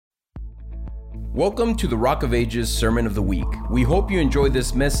Welcome to the Rock of Ages Sermon of the Week. We hope you enjoy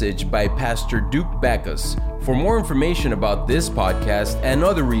this message by Pastor Duke Backus. For more information about this podcast and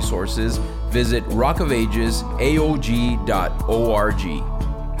other resources, visit rockofagesaog.org.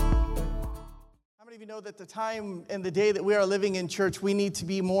 How many of you know that the time and the day that we are living in, church, we need to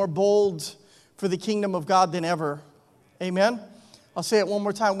be more bold for the kingdom of God than ever? Amen? I'll say it one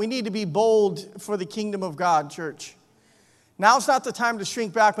more time. We need to be bold for the kingdom of God, church. Now's not the time to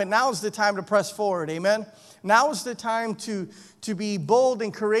shrink back, but now is the time to press forward. Amen? Now is the time to be bold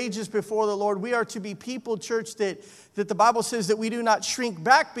and courageous before the Lord. We are to be people, church, that the Bible says that we do not shrink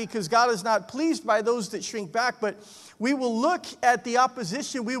back because God is not pleased by those that shrink back, but we will look at the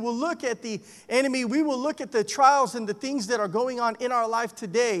opposition. We will look at the enemy. We will look at the trials and the things that are going on in our life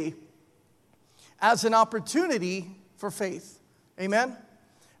today as an opportunity for faith. Amen?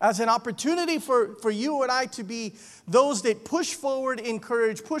 As an opportunity for you and I to be those that push forward in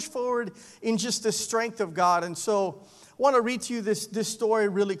courage, push forward in just the strength of God. And so I want to read to you this story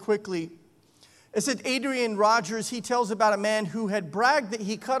really quickly. It said Adrian Rogers, he tells about a man who had bragged that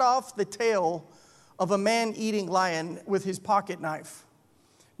he cut off the tail of a man-eating lion with his pocket knife.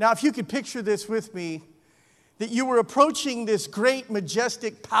 Now, if you could picture this with me, that you were approaching this great,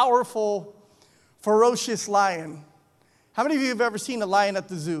 majestic, powerful, ferocious lion. How many of you have ever seen a lion at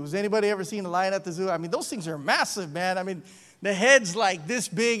the zoo? Has anybody ever seen a lion at the zoo? I mean, those things are massive, man. I mean, the head's like this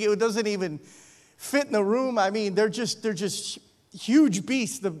big. It doesn't even fit in the room. I mean, they're just huge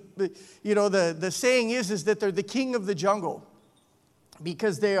beasts. The saying is that they're the king of the jungle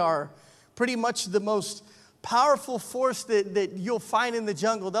because they are pretty much the most powerful force that you'll find in the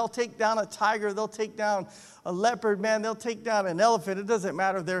jungle. They'll take down a tiger. They'll take down a leopard, man. They'll take down an elephant. It doesn't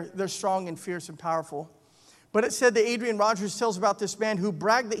matter. They're strong and fierce and powerful. But it said that Adrian Rogers tells about this man who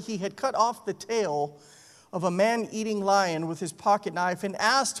bragged that he had cut off the tail of a man-eating lion with his pocket knife and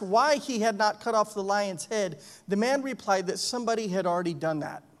asked why he had not cut off the lion's head. The man replied that somebody had already done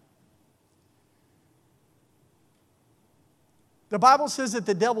that. The Bible says that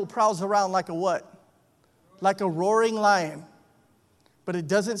the devil prowls around like a what? Like a roaring lion. But it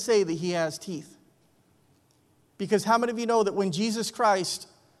doesn't say that he has teeth. Because how many of you know that when Jesus Christ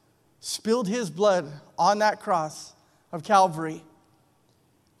spilled his blood on that cross of Calvary,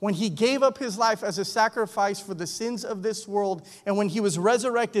 when he gave up his life as a sacrifice for the sins of this world, and when he was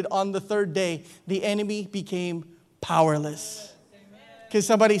resurrected on the third day, the enemy became powerless. Amen. Can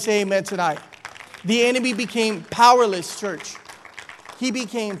somebody say amen tonight? The enemy became powerless, church. He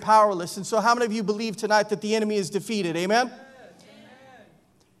became powerless. And so how many of you believe tonight that the enemy is defeated? Amen? Amen.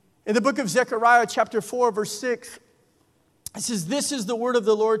 In the book of Zechariah, chapter 4, verse 6, it says, this is the word of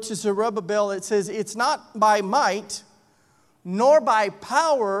the Lord to Zerubbabel. It says, it's not by might, nor by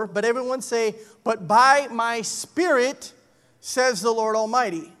power, but everyone say, but by my spirit, says the Lord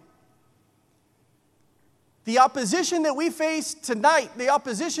Almighty. The opposition that we face tonight, the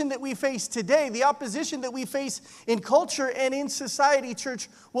opposition that we face today, the opposition that we face in culture and in society, church,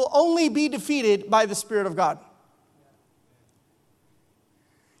 will only be defeated by the Spirit of God.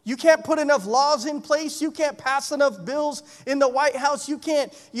 You can't put enough laws in place. You can't pass enough bills in the White House. You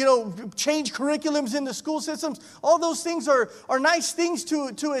can't, change curriculums in the school systems. All those things are nice things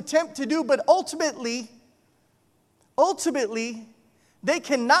to attempt to do, but ultimately, they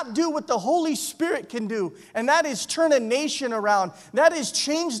cannot do what the Holy Spirit can do, and that is turn a nation around. That is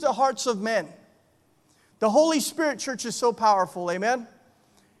change the hearts of men. The Holy Spirit, church, is so powerful. Amen?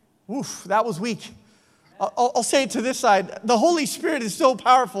 Oof, that was weak. I'll say it to this side. The Holy Spirit is so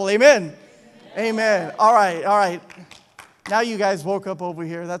powerful. Amen. Amen. All right. Now you guys woke up over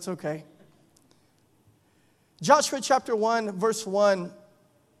here. That's okay. Joshua chapter 1, verse 1.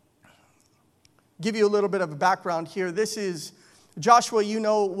 Give you a little bit of a background here. This is Joshua,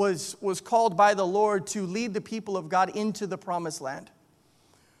 was called by the Lord to lead the people of God into the promised land.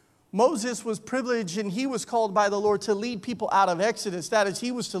 Moses was privileged and he was called by the Lord to lead people out of Exodus. That is,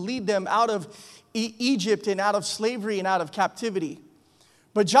 he was to lead them out of Egypt and out of slavery and out of captivity.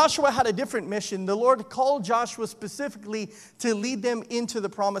 But Joshua had a different mission. The Lord called Joshua specifically to lead them into the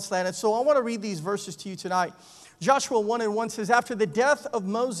promised land. And so I want to read these verses to you tonight. Joshua 1:1 says, after the death of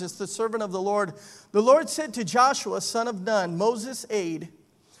Moses, the servant of the Lord said to Joshua, son of Nun, Moses' aide,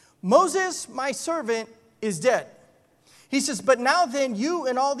 Moses, my servant, is dead. He says, but now then, you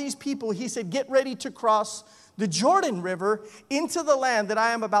and all these people, he said, get ready to cross the Jordan River into the land that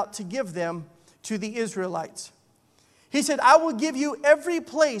I am about to give them to the Israelites. He said, I will give you every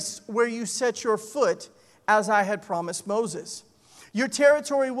place where you set your foot, as I had promised Moses. Your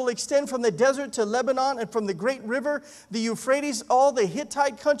territory will extend from the desert to Lebanon and from the great river, the Euphrates, all the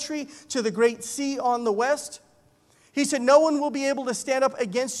Hittite country to the great sea on the west. He said, no one will be able to stand up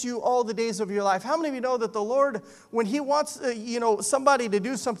against you all the days of your life. How many of you know that the Lord, when he wants somebody to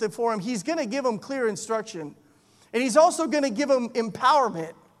do something for him, he's going to give them clear instruction. And he's also going to give them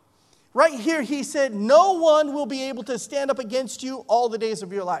empowerment. Right here, he said, no one will be able to stand up against you all the days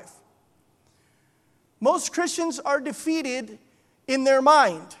of your life. Most Christians are defeated in their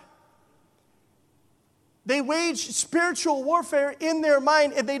mind. They wage spiritual warfare in their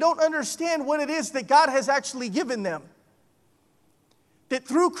mind, and they don't understand what it is that God has actually given them. That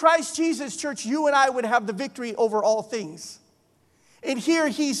through Christ Jesus, church, you and I would have the victory over all things. And here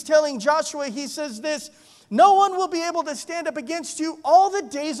he's telling Joshua, he says this, no one will be able to stand up against you all the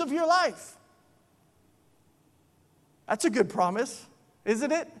days of your life. That's a good promise,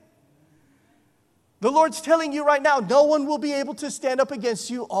 isn't it? The Lord's telling you right now, no one will be able to stand up against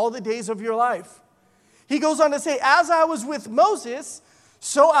you all the days of your life. He goes on to say, as I was with Moses,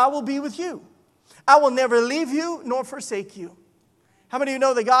 so I will be with you. I will never leave you nor forsake you. How many of you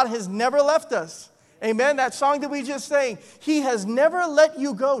know that God has never left us? Amen. That song that we just sang, he has never let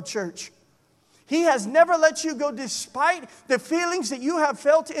you go, church. He has never let you go despite the feelings that you have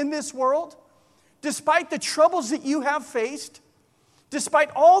felt in this world, despite the troubles that you have faced,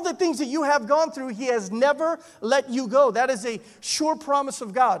 despite all the things that you have gone through, he has never let you go. That is a sure promise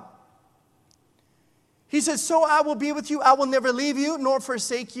of God. He says, so I will be with you. I will never leave you nor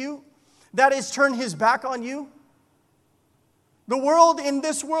forsake you. That is, turn his back on you. In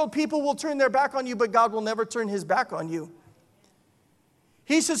this world, people will turn their back on you, but God will never turn his back on you.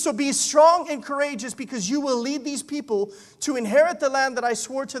 He says, so be strong and courageous because you will lead these people to inherit the land that I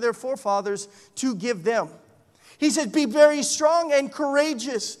swore to their forefathers to give them. He said, be very strong and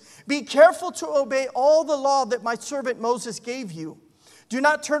courageous. Be careful to obey all the law that my servant Moses gave you. Do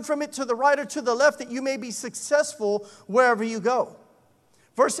not turn from it to the right or to the left, that you may be successful wherever you go.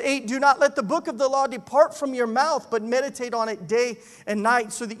 Verse 8, do not let the book of the law depart from your mouth, but meditate on it day and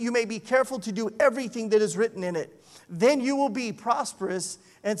night, so that you may be careful to do everything that is written in it. Then you will be prosperous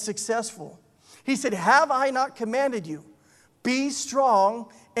and successful. He said, have I not commanded you? Be strong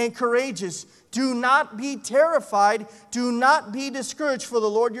and courageous. Do not be terrified. Do not be discouraged, for the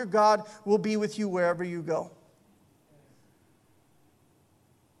Lord your God will be with you wherever you go.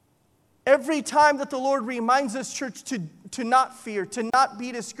 Every time that the Lord reminds us, church, to not fear, to not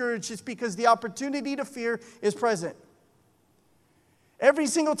be discouraged, it's because the opportunity to fear is present. Every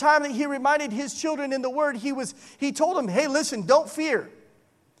single time that he reminded his children in the Word, he told them, hey, listen, don't fear.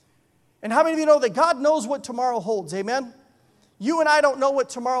 And how many of you know that God knows what tomorrow holds? Amen? You and I don't know what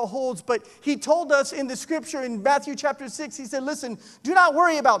tomorrow holds, but he told us in the scripture in Matthew chapter 6, he said, listen, do not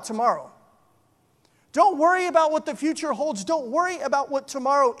worry about tomorrow. Don't worry about what the future holds. Don't worry about what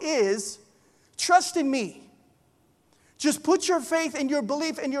tomorrow is. Trust in me. Just put your faith and your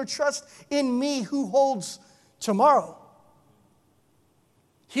belief and your trust in me who holds tomorrow.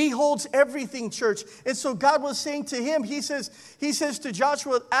 He holds everything, church. And so God was saying to him, he says to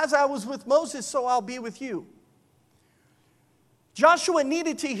Joshua, as I was with Moses, so I'll be with you. Joshua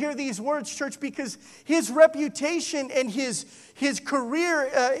needed to hear these words, church, because his reputation and his career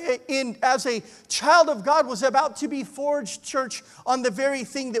as a child of God was about to be forged, church, on the very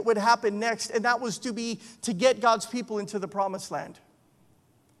thing that would happen next, and that was to get God's people into the promised land.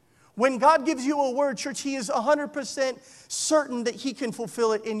 When God gives you a word, church, he is 100% certain that he can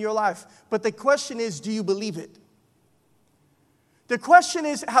fulfill it in your life. But the question is, do you believe it? The question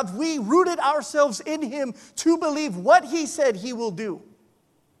is, have we rooted ourselves in him to believe what he said he will do?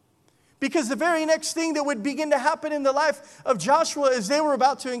 Because the very next thing that would begin to happen in the life of Joshua is they were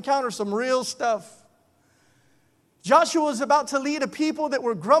about to encounter some real stuff. Joshua was about to lead a people that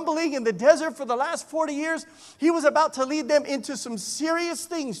were grumbling in the desert for the last 40 years. He was about to lead them into some serious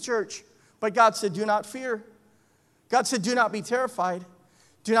things, church. But God said, do not fear. God said, do not be terrified.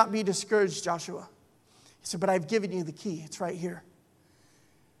 Do not be discouraged, Joshua. He said, but I've given you the key. It's right here.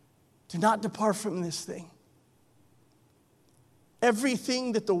 Do not depart from this thing.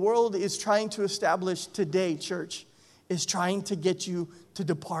 Everything that the world is trying to establish today, church, is trying to get you to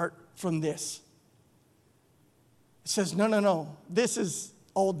depart from this. It says, no, this is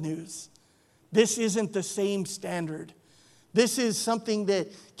old news. This isn't the same standard. This is something that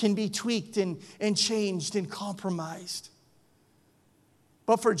can be tweaked and changed and compromised.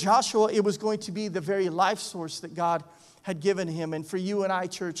 But for Joshua, it was going to be the very life source that God had given him. And for you and I,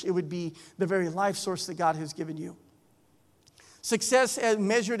 church, it would be the very life source that God has given you. Success, as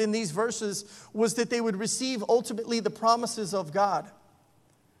measured in these verses, was that they would receive ultimately the promises of God.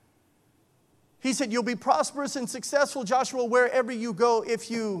 He said, you'll be prosperous and successful, Joshua, wherever you go if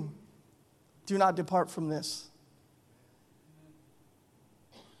you do not depart from this.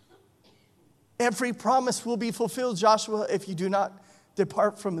 Every promise will be fulfilled, Joshua, if you do not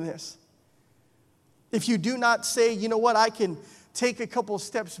depart from this. If you do not say, you know what, I can take a couple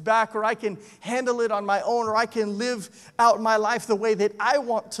steps back, or I can handle it on my own, or I can live out my life the way that I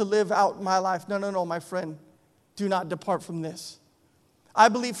want to live out my life. No, my friend. Do not depart from this. I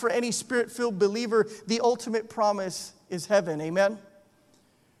believe for any Spirit-filled believer, the ultimate promise is heaven. Amen?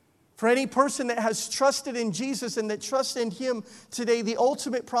 For any person that has trusted in Jesus and that trusts in Him today, the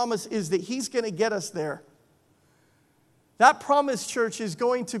ultimate promise is that He's going to get us there. That promise, church, is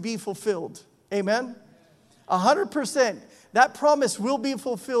going to be fulfilled. Amen? 100%. That promise will be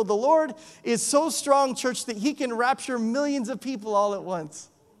fulfilled. The Lord is so strong, church, that He can rapture millions of people all at once.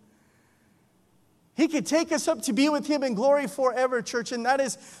 He could take us up to be with Him in glory forever, church, and that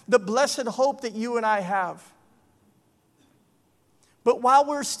is the blessed hope that you and I have. But while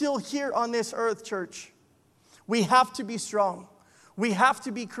we're still here on this earth, church, we have to be strong. We have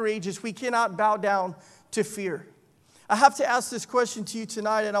to be courageous. We cannot bow down to fear. I have to ask this question to you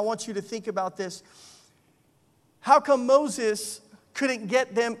tonight, and I want you to think about this. How come Moses couldn't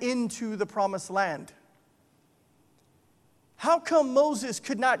get them into the promised land? How come Moses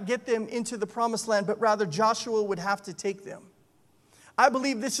could not get them into the promised land, but rather Joshua would have to take them? I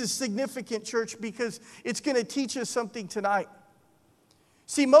believe this is significant, church, because it's going to teach us something tonight.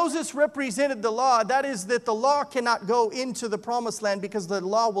 See, Moses represented the law. That is that the law cannot go into the promised land because the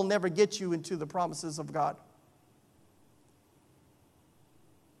law will never get you into the promises of God.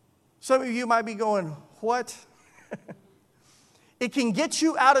 Some of you might be going, what? It can get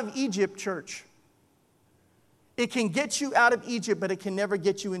you out of Egypt, church. It can get you out of Egypt, but it can never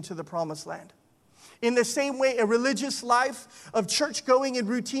get you into the promised land. In the same way, a religious life of church going and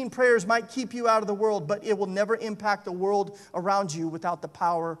routine prayers might keep you out of the world, but it will never impact the world around you without the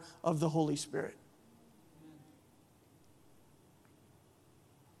power of the Holy Spirit.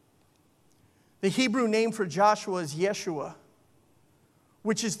 The Hebrew name for Joshua is Yeshua,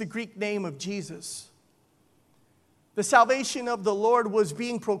 which is the Greek name of Jesus. The salvation of the Lord was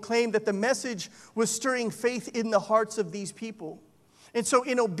being proclaimed, that the message was stirring faith in the hearts of these people. And so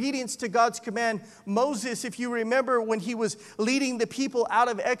in obedience to God's command, Moses, if you remember when he was leading the people out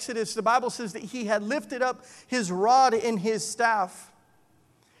of Exodus, the Bible says that he had lifted up his rod and his staff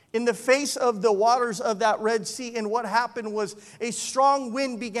in the face of the waters of that Red Sea. And what happened was a strong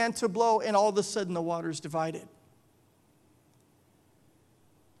wind began to blow, and all of a sudden the waters divided.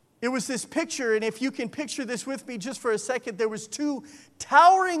 It was this picture, and if you can picture this with me just for a second, there was two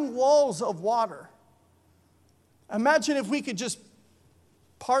towering walls of water. Imagine if we could just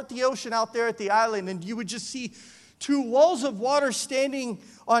part the ocean out there at the island, and you would just see two walls of water standing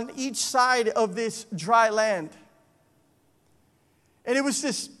on each side of this dry land. And it was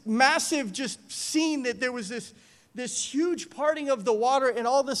this massive just scene that there was this huge parting of the water, and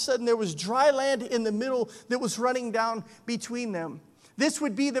all of a sudden there was dry land in the middle that was running down between them. This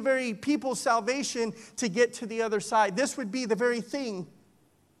would be the very people's salvation to get to the other side. This would be the very thing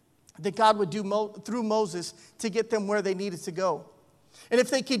that God would do through Moses to get them where they needed to go. And if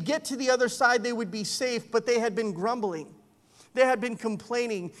they could get to the other side, they would be safe, but they had been grumbling. They had been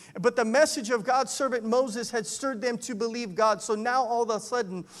complaining. But the message of God's servant Moses had stirred them to believe God. So now all of a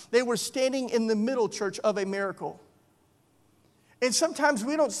sudden, they were standing in the middle, church, of a miracle. And sometimes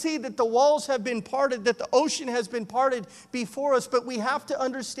we don't see that the walls have been parted, that the ocean has been parted before us, but we have to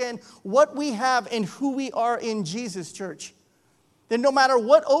understand what we have and who we are in Jesus, church. That no matter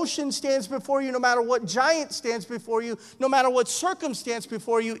what ocean stands before you, no matter what giant stands before you, no matter what circumstance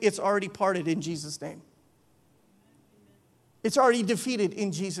before you, it's already parted in Jesus' name. It's already defeated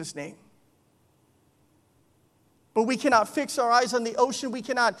in Jesus' name. But we cannot fix our eyes on the ocean. We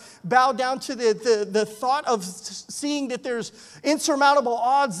cannot bow down to the thought of seeing that there's insurmountable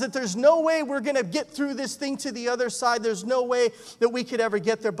odds, that there's no way we're going to get through this thing to the other side. There's no way that we could ever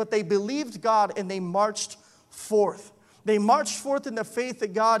get there. But they believed God and they marched forth. They marched forth in the faith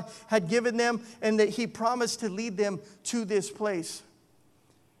that God had given them and that He promised to lead them to this place.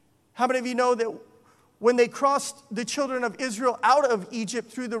 How many of you know that when they crossed the children of Israel out of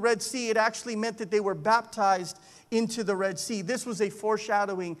Egypt through the Red Sea, it actually meant that they were baptized into the Red Sea? This was a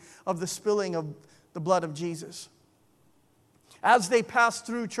foreshadowing of the spilling of the blood of Jesus. As they passed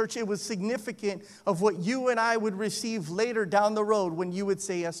through, church, it was significant of what you and I would receive later down the road when you would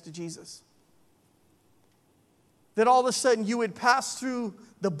say yes to Jesus. That all of a sudden you would pass through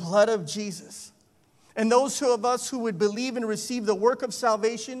the blood of Jesus. And those of us who would believe and receive the work of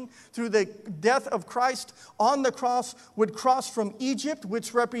salvation through the death of Christ on the cross would cross from Egypt,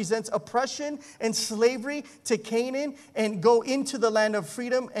 which represents oppression and slavery, to Canaan and go into the land of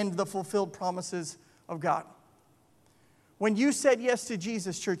freedom and the fulfilled promises of God. When you said yes to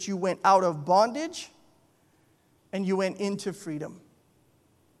Jesus, church, you went out of bondage and you went into freedom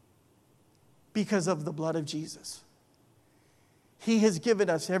because of the blood of Jesus. He has given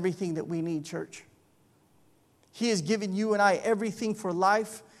us everything that we need, church. He has given you and I everything for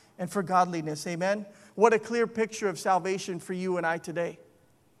life and for godliness. Amen? What a clear picture of salvation for you and I today.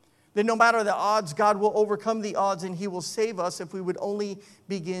 That no matter the odds, God will overcome the odds and He will save us if we would only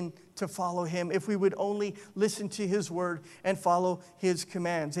begin to follow Him, if we would only listen to His word and follow His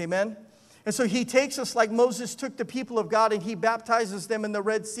commands. Amen? And so He takes us like Moses took the people of God and He baptizes them in the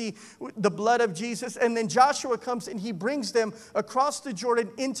Red Sea, the blood of Jesus. And then Joshua comes and he brings them across the Jordan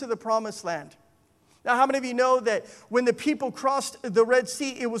into the promised land. Now, how many of you know that when the people crossed the Red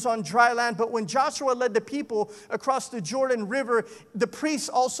Sea, it was on dry land? But when Joshua led the people across the Jordan River, the priests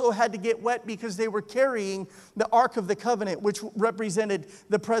also had to get wet because they were carrying the Ark of the Covenant, which represented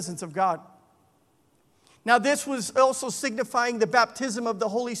the presence of God. Now, this was also signifying the baptism of the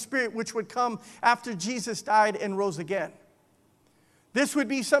Holy Spirit, which would come after Jesus died and rose again. This would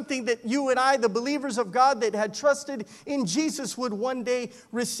be something that you and I, the believers of God that had trusted in Jesus, would one day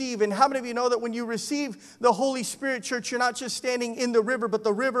receive. And how many of you know that when you receive the Holy Spirit, church, you're not just standing in the river, but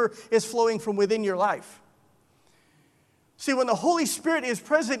the river is flowing from within your life? See, when the Holy Spirit is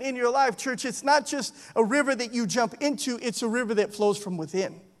present in your life, church, it's not just a river that you jump into, it's a river that flows from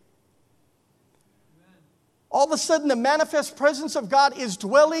within. All of a sudden, the manifest presence of God is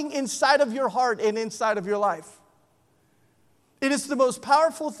dwelling inside of your heart and inside of your life. It is the most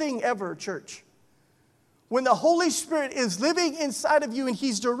powerful thing ever, church. When the Holy Spirit is living inside of you and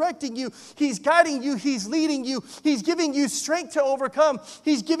He's directing you, He's guiding you, He's leading you, He's giving you strength to overcome,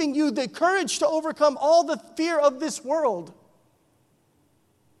 He's giving you the courage to overcome all the fear of this world.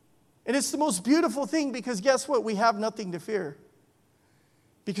 And it's the most beautiful thing because guess what? We have nothing to fear.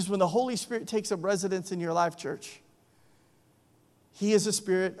 Because when the Holy Spirit takes up residence in your life, church, He is a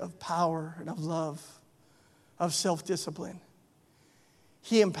spirit of power and of love, of self-discipline.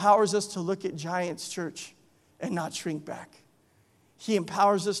 He empowers us to look at giants, church, and not shrink back. He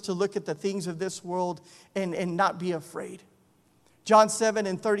empowers us to look at the things of this world and not be afraid. John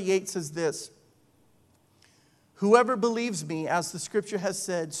 7:38 says this, "Whoever believes me, as the scripture has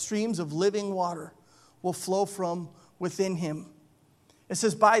said, streams of living water will flow from within him." It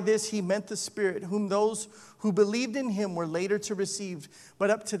says, by this He meant the Spirit, whom those who believed in Him were later to receive.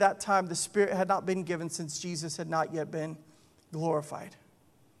 But up to that time, the Spirit had not been given since Jesus had not yet been glorified.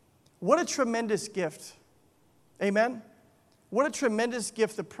 What a tremendous gift. Amen? What a tremendous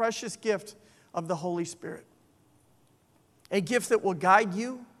gift, the precious gift of the Holy Spirit. A gift that will guide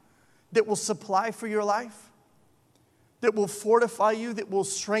you, that will supply for your life, that will fortify you, that will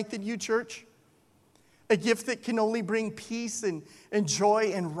strengthen you, church. A gift that can only bring peace and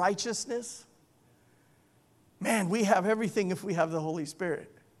joy and righteousness. Man, we have everything if we have the Holy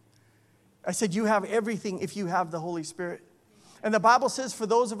Spirit. I said you have everything if you have the Holy Spirit. And the Bible says for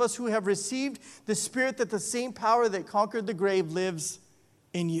those of us who have received the Spirit, that the same power that conquered the grave lives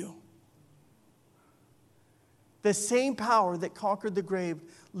in you. The same power that conquered the grave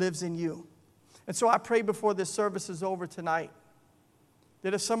lives in you. And so I pray before this service is over tonight,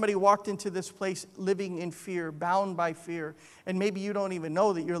 that if somebody walked into this place living in fear, bound by fear, and maybe you don't even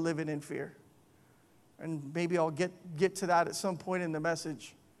know that you're living in fear, and maybe I'll get to that at some point in the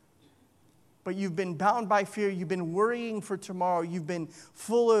message, but you've been bound by fear, you've been worrying for tomorrow, you've been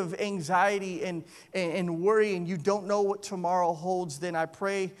full of anxiety and worry, and you don't know what tomorrow holds, then I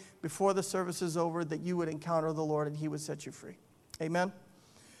pray before the service is over that you would encounter the Lord and He would set you free. Amen?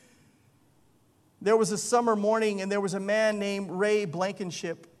 There was a summer morning, and there was a man named Ray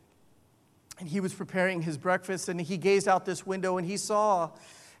Blankenship, and he was preparing his breakfast, and he gazed out this window, and he saw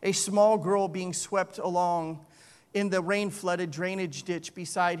a small girl being swept along in the rain-flooded drainage ditch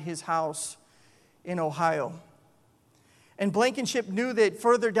beside his house in Ohio. And Blankenship knew that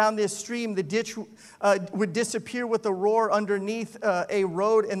further down this stream, the ditch would disappear with a roar underneath a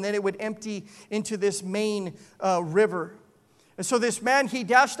road, and then it would empty into this main river. And so this man, he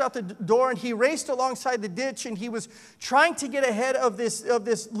dashed out the door and he raced alongside the ditch, and he was trying to get ahead of this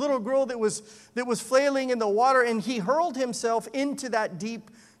little girl that was flailing in the water, and he hurled himself into that deep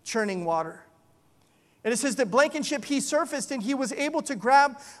churning water. And it says that Blankenship, he surfaced and he was able to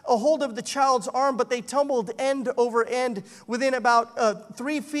grab a hold of the child's arm, but they tumbled end over end within about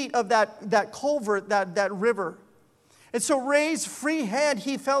 3 feet of that culvert, that river. And so Ray's free hand,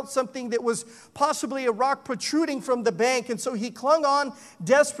 he felt something that was possibly a rock protruding from the bank. And so he clung on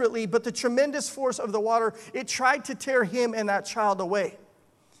desperately, but the tremendous force of the water, it tried to tear him and that child away.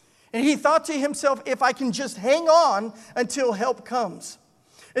 And he thought to himself, if I can just hang on until help comes.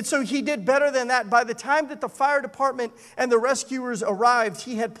 And so he did better than that. By the time that the fire department and the rescuers arrived,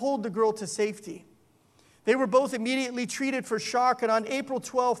 he had pulled the girl to safety. They were both immediately treated for shock, and on April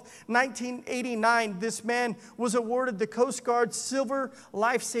 12, 1989, this man was awarded the Coast Guard Silver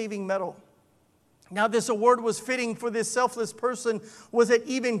Life-Saving Medal. Now, this award was fitting, for this selfless person was at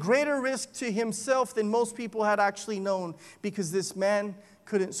even greater risk to himself than most people had actually known, because this man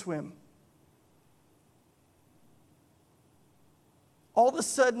couldn't swim. All of a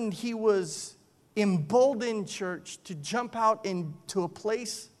sudden, he was emboldened, church, to jump out into a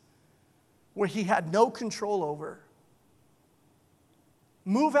place where he had no control over.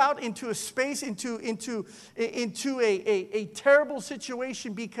 Move out into a space, into a terrible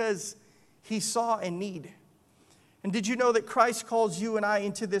situation because he saw a need. And did you know that Christ calls you and I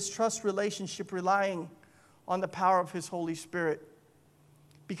into this trust relationship relying on the power of his Holy Spirit?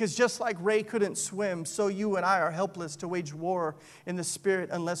 Because just like Ray couldn't swim, so you and I are helpless to wage war in the Spirit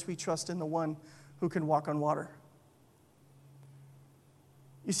unless we trust in the one who can walk on water.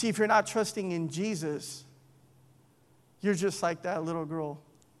 You see, if you're not trusting in Jesus, you're just like that little girl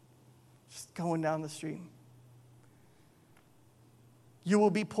just going down the street. You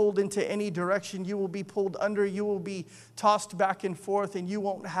will be pulled into any direction. You will be pulled under. You will be tossed back and forth, and you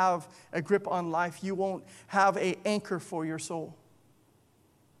won't have a grip on life. You won't have an anchor for your soul.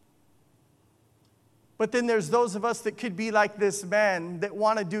 But then there's those of us that could be like this man, that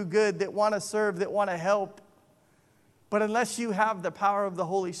want to do good, that want to serve, that want to help. But unless you have the power of the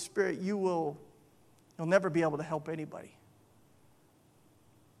Holy Spirit, you'll never be able to help anybody.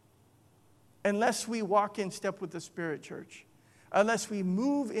 Unless we walk in step with the Spirit, church. Unless we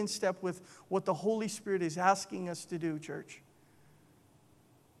move in step with what the Holy Spirit is asking us to do, church.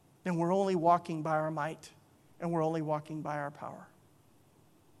 Then we're only walking by our might, and we're only walking by our power.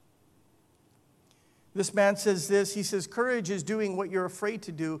 This man says this. He says, courage is doing what you're afraid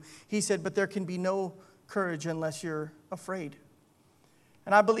to do. He said, but there can be no courage unless you're afraid.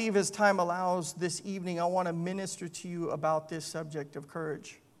 And I believe as time allows this evening, I want to minister to you about this subject of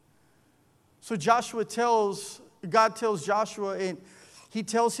courage. So God tells Joshua, and he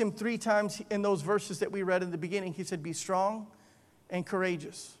tells him 3 times in those verses that we read in the beginning. He said, be strong and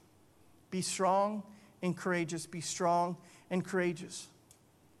courageous. Be strong and courageous. Be strong and courageous.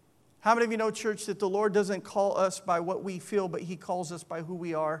 How many of you know, church, that the Lord doesn't call us by what we feel, but he calls us by who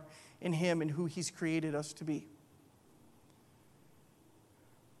we are in him and who he's created us to be?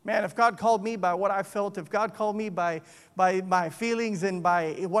 Man, if God called me by what I felt, if God called me by my feelings and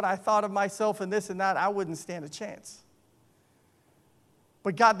by what I thought of myself and this and that, I wouldn't stand a chance.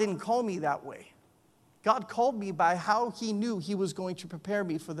 But God didn't call me that way. God called me by how he knew he was going to prepare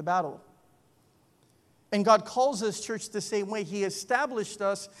me for the battle. And God calls us, church, the same way. He established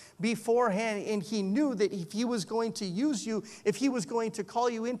us beforehand, and he knew that if he was going to use you, if he was going to call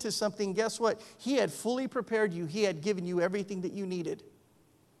you into something, guess what? He had fully prepared you. He had given you everything that you needed.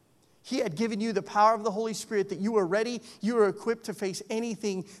 He had given you the power of the Holy Spirit, that you were ready, you were equipped to face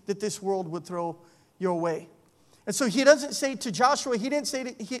anything that this world would throw your way. And so he doesn't say to Joshua, he didn't say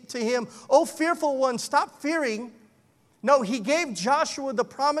to him, oh, fearful one, stop fearing. No, he gave Joshua the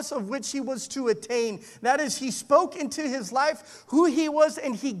promise of which he was to attain. That is, he spoke into his life who he was,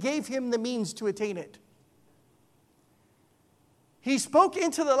 and he gave him the means to attain it. He spoke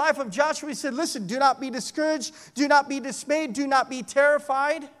into the life of Joshua. He said, listen, do not be discouraged. Do not be dismayed. Do not be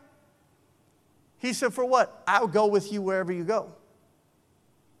terrified. He said, for what? I'll go with you wherever you go.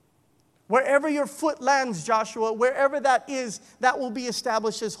 Wherever your foot lands, Joshua, wherever that is, that will be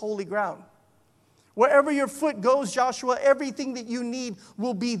established as holy ground. Wherever your foot goes, Joshua, everything that you need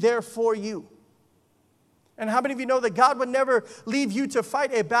will be there for you. And how many of you know that God would never leave you to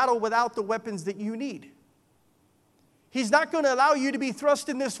fight a battle without the weapons that you need? He's not going to allow you to be thrust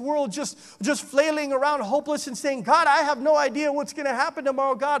in this world just flailing around hopeless and saying, God, I have no idea what's going to happen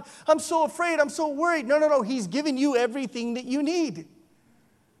tomorrow. God, I'm so afraid. I'm so worried. No. He's given you everything that you need.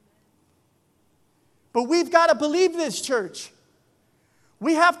 But we've got to believe this, church.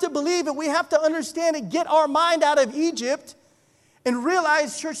 We have to believe it. We have to understand and get our mind out of Egypt and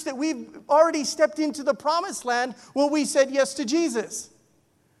realize, church, that we've already stepped into the promised land when we said yes to Jesus.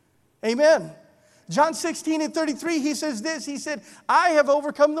 Amen. John 16:33, he says this. He said, I have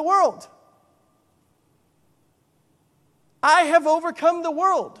overcome the world. I have overcome the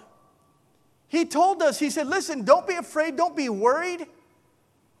world. He told us, he said, listen, don't be afraid. Don't be worried.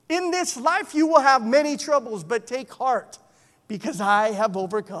 In this life, you will have many troubles, but take heart, because I have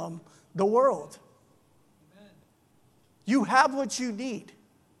overcome the world. Amen. You have what you need.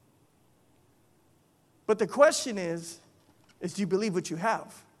 But the question is do you believe what you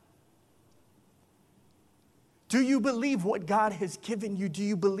have? Do you believe what God has given you? Do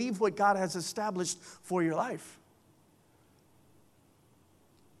you believe what God has established for your life?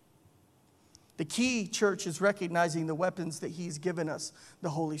 The key, church, is recognizing the weapons that He's given us, the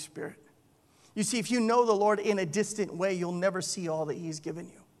Holy Spirit. You see, if you know the Lord in a distant way, you'll never see all that He's given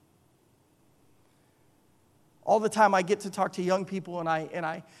you. All the time I get to talk to young people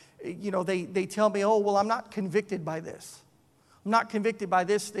and they tell me, oh, well, I'm not convicted by this. I'm not convicted by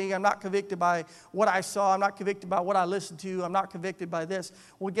this thing. I'm not convicted by what I saw. I'm not convicted by what I listened to. I'm not convicted by this.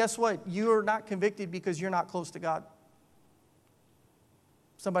 Well, guess what? You're not convicted because you're not close to God.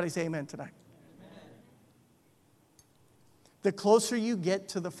 Somebody say amen tonight. Amen. The closer you get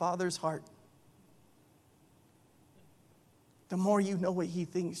to the Father's heart, the more you know what He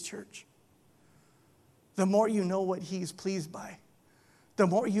thinks, church. The more you know what He's pleased by. The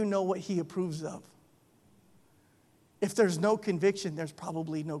more you know what He approves of. If there's no conviction, there's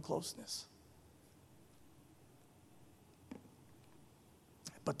probably no closeness.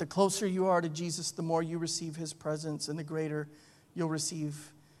 But the closer you are to Jesus, the more you receive His presence, and the greater you'll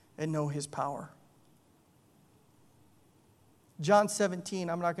receive and know His power. John 17,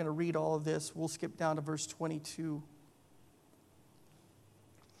 I'm not going to read all of this. We'll skip down to verse 22.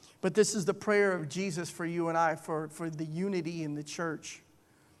 But this is the prayer of Jesus for you and I, for the unity in the church.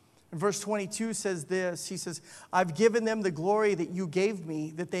 And verse 22 says this. He says, I've given them the glory that you gave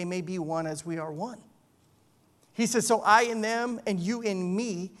me, that they may be one as we are one. He says, so I in them and you in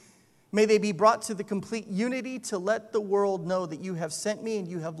me, may they be brought to the complete unity to let the world know that you have sent me and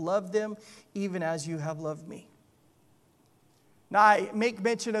you have loved them even as you have loved me. Now, I make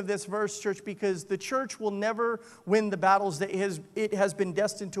mention of this verse, church, because the church will never win the battles that it has been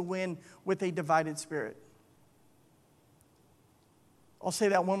destined to win with a divided spirit. I'll say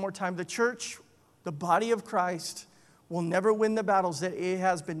that one more time. The church, the body of Christ, will never win the battles that it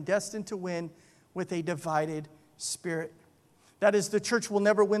has been destined to win with a divided spirit. That is, the church will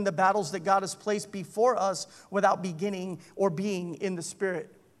never win the battles that God has placed before us without beginning or being in the Spirit.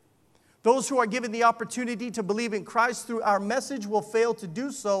 Those who are given the opportunity to believe in Christ through our message will fail to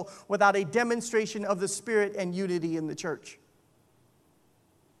do so without a demonstration of the Spirit and unity in the church.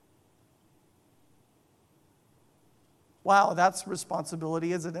 Wow, that's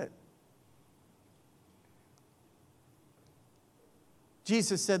responsibility, isn't it?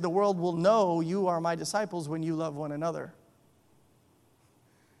 Jesus said, the world will know you are my disciples when you love one another.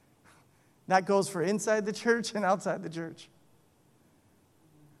 That goes for inside the church and outside the church.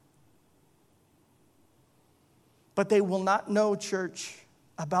 But they will not know, church,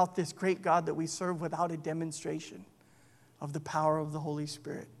 about this great God that we serve without a demonstration of the power of the Holy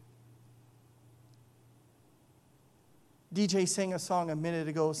Spirit. DJ sang a song a minute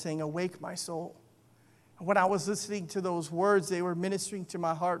ago saying, awake my soul. And when I was listening to those words, they were ministering to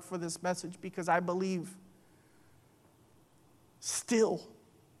my heart for this message, because I believe still,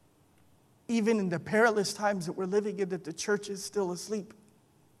 even in the perilous times that we're living in, that the church is still asleep.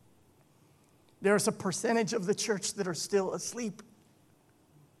 There's a percentage of the church that are still asleep.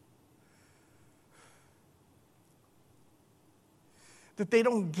 That they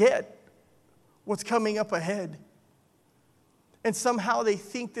don't get what's coming up ahead. And somehow they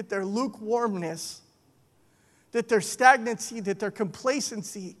think that their lukewarmness, that their stagnancy, that their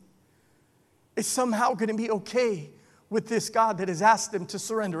complacency is somehow going to be okay with this God that has asked them to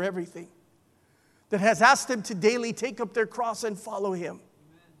surrender everything. That has asked them to daily take up their cross and follow Him.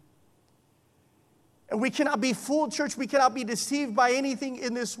 And we cannot be fooled, church. We cannot be deceived by anything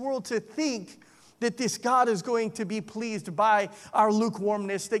in this world to think that this God is going to be pleased by our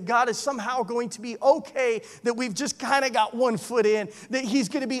lukewarmness, that God is somehow going to be okay that we've just kind of got one foot in, that He's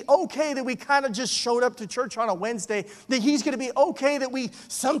going to be okay that we kind of just showed up to church on a Wednesday, that He's going to be okay that we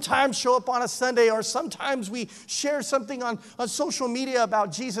sometimes show up on a Sunday, or sometimes we share something on social media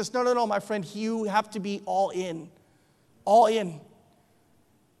about Jesus. No, my friend, you have to be all in. All in.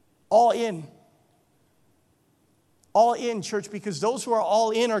 All in. All in, church, because those who are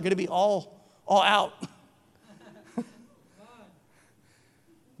all in are going to be all out.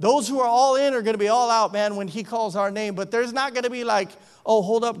 Those who are all in are going to be all out, man, when He calls our name. But there's not going to be like, oh,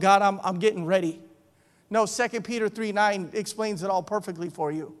 hold up, God, I'm getting ready. No, 2 Peter 3:9 explains it all perfectly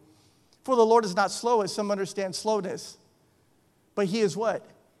for you. For the Lord is not slow, as some understand slowness. But He is what?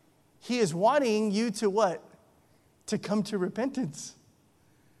 He is wanting you to what? To come to repentance.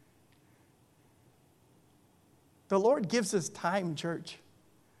 The Lord gives us time, church.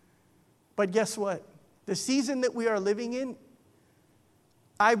 But guess what? The season that we are living in,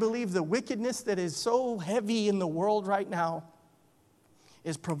 I believe the wickedness that is so heavy in the world right now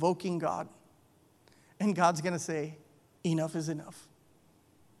is provoking God. And God's going to say, enough is enough.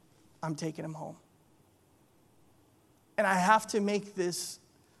 I'm taking Him home. And I have to make this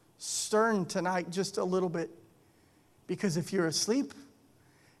stern tonight just a little bit, because if you're asleep,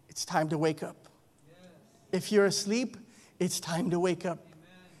 it's time to wake up. Yes. If you're asleep, it's time to wake up.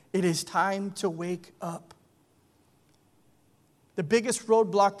 Amen. It is time to wake up. The biggest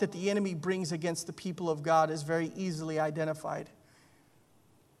roadblock that the enemy brings against the people of God is very easily identified.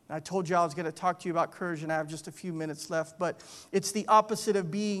 I told you I was going to talk to you about courage, and I have just a few minutes left, but it's the opposite of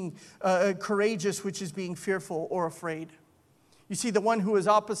being courageous, which is being fearful or afraid. You see, the one who is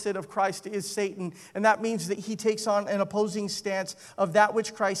opposite of Christ is Satan, and that means that he takes on an opposing stance of that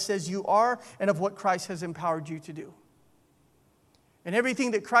which Christ says you are and of what Christ has empowered you to do. And everything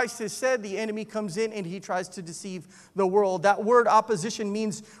that Christ has said, the enemy comes in and he tries to deceive the world. That word opposition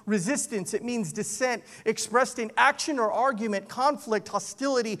means resistance. It means dissent, expressed in action or argument, conflict,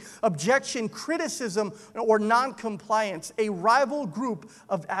 hostility, objection, criticism, or non-compliance. A rival group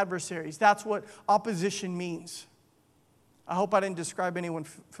of adversaries. That's what opposition means. I hope I didn't describe anyone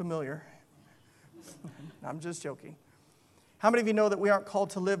familiar. I'm just joking. How many of you know that we aren't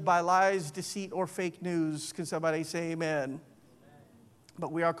called to live by lies, deceit, or fake news? Can somebody say amen?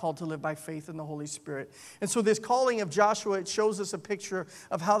 But we are called to live by faith in the Holy Spirit. And so this calling of Joshua, it shows us a picture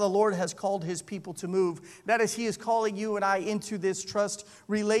of how the Lord has called his people to move. That is, he is calling you and I into this trust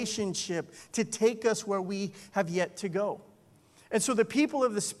relationship to take us where we have yet to go. And so the people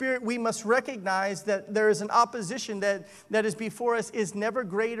of the Spirit, we must recognize that there is an opposition that is before us is never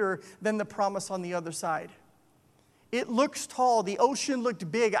greater than the promise on the other side. It looks tall. The ocean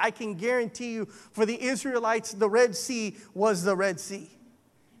looked big. I can guarantee you, for the Israelites, the Red Sea was the Red Sea.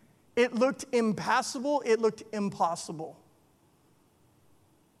 It looked impassable. It looked impossible.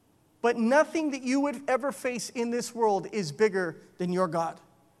 But nothing that you would ever face in this world is bigger than your God.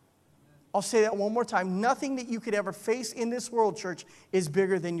 I'll say that one more time. Nothing that you could ever face in this world, church, is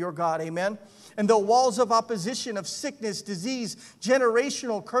bigger than your God. Amen? And the walls of opposition, of sickness, disease,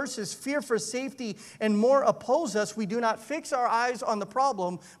 generational curses, fear for safety, and more oppose us, we do not fix our eyes on the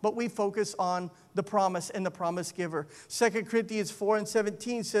problem, but we focus on the promise and the promise giver. 2 Corinthians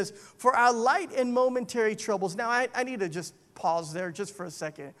 4:17 says, "For our light and momentary troubles." Now, I need to just pause there just for a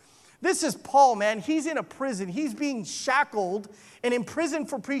second. This is Paul, man. He's in a prison. He's being shackled and imprisoned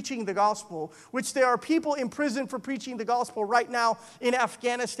for preaching the gospel, which there are people in prison for preaching the gospel right now in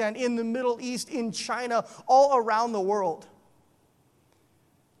Afghanistan, in the Middle East, in China, all around the world.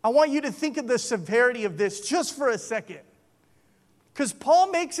 I want you to think of the severity of this just for a second, because Paul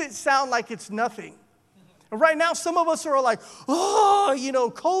makes it sound like it's nothing. And right now, some of us are like, oh,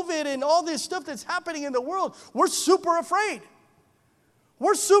 COVID and all this stuff that's happening in the world. We're super afraid.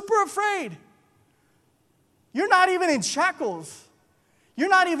 We're super afraid. You're not even in shackles. You're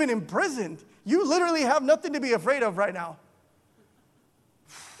not even imprisoned. You literally have nothing to be afraid of right now.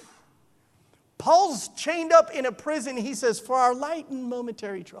 Paul's chained up in a prison. He says, "For our light and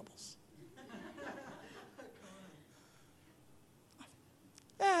momentary troubles."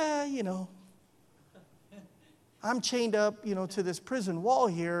 I'm chained up, to this prison wall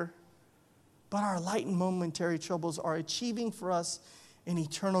here, but our light and momentary troubles are achieving for us an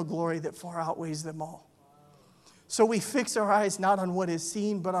eternal glory that far outweighs them all. So we fix our eyes not on what is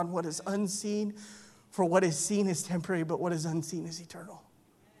seen, but on what is unseen. For what is seen is temporary, but what is unseen is eternal.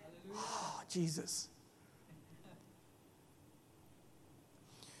 Oh, Jesus.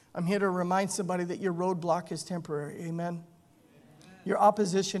 I'm here to remind somebody that your roadblock is temporary. Amen. Your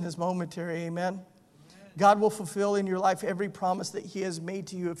opposition is momentary. Amen. God will fulfill in your life every promise that he has made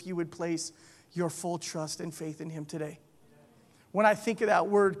to you if you would place your full trust and faith in him today. When I think of that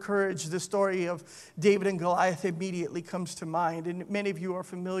word courage, the story of David and Goliath immediately comes to mind. And many of you are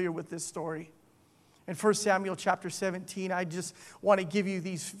familiar with this story. In 1 Samuel chapter 17, I just want to give you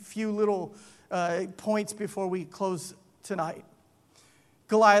these few little points before we close tonight.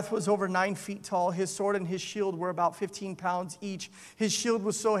 Goliath was over 9 feet tall. His sword and his shield were about 15 pounds each. His shield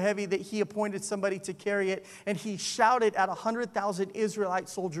was so heavy that he appointed somebody to carry it. And he shouted at 100,000 Israelite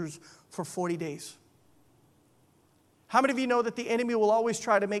soldiers for 40 days. How many of you know that the enemy will always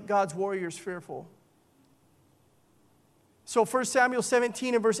try to make God's warriors fearful? So 1 Samuel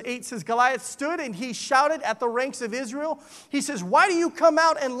 17 and verse 8 says, Goliath stood and he shouted at the ranks of Israel. He says, "Why do you come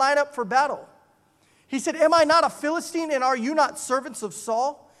out and line up for battle?" He said, "Am I not a Philistine and are you not servants of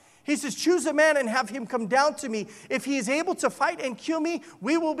Saul?" He says, "Choose a man and have him come down to me. If he is able to fight and kill me,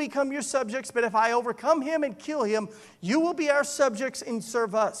 we will become your subjects. But if I overcome him and kill him, you will be our subjects and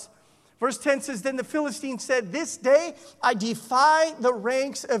serve us." Verse 10 says, "Then the Philistine said, 'This day I defy the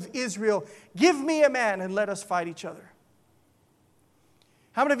ranks of Israel. Give me a man and let us fight each other.'"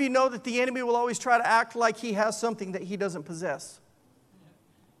 How many of you know that the enemy will always try to act like he has something that he doesn't possess?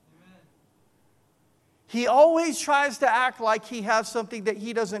 He always tries to act like he has something that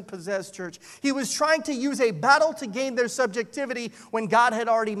he doesn't possess, church. He was trying to use a battle to gain their subjectivity when God had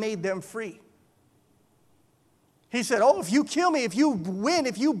already made them free. He said, oh, if you kill me, if you win,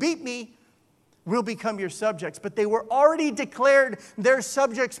 if you beat me, we'll become your subjects. But they were already declared their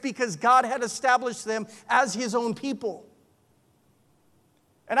subjects because God had established them as his own people.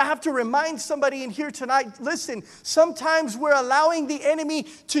 And I have to remind somebody in here tonight, listen, sometimes we're allowing the enemy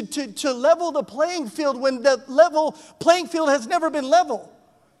to level the playing field when the playing field has never been level.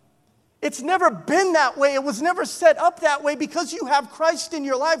 It's never been that way. It was never set up that way. Because you have Christ in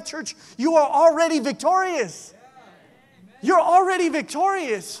your life, church, you are already victorious. You're already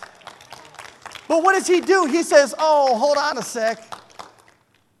victorious. But what does he do? He says, oh, hold on a sec.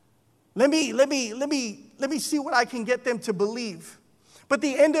 Let me see what I can get them to believe. But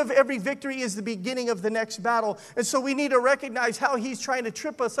the end of every victory is the beginning of the next battle. And so we need to recognize how he's trying to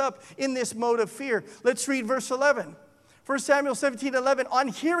trip us up in this mode of fear. Let's read verse 11. 1 Samuel 17:11. On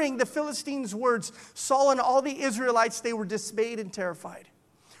hearing the Philistines' words, Saul and all the Israelites, they were dismayed and terrified.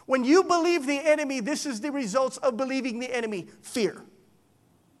 When you believe the enemy, this is the results of believing the enemy. Fear.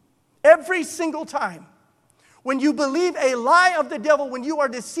 Every single time. When you believe a lie of the devil, when you are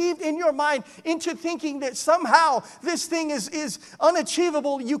deceived in your mind into thinking that somehow this thing is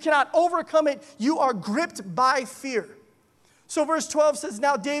unachievable, you cannot overcome it, you are gripped by fear. So verse 12 says,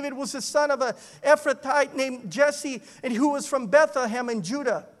 now David was the son of an Ephrathite named Jesse, and who was from Bethlehem in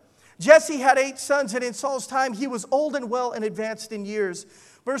Judah. Jesse had 8 sons, and in Saul's time he was old and well and advanced in years.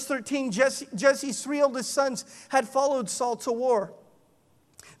 Verse 13, Jesse's 3 oldest sons had followed Saul to war.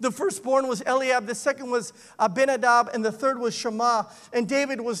 The firstborn was Eliab, the second was Abinadab, and the third was Shammah, and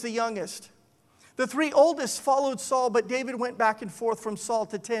David was the youngest. The 3 oldest followed Saul, but David went back and forth from Saul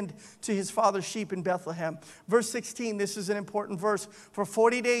to tend to his father's sheep in Bethlehem. Verse 16, this is an important verse. For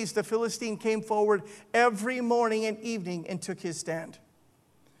 40 days the Philistine came forward every morning and evening and took his stand.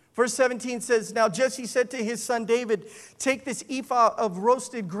 Verse 17 says, now Jesse said to his son David, take this ephah of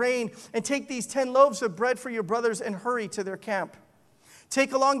roasted grain and take these 10 loaves of bread for your brothers and hurry to their camp.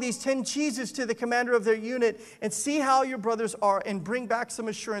 Take along these 10 cheeses to the commander of their unit and see how your brothers are and bring back some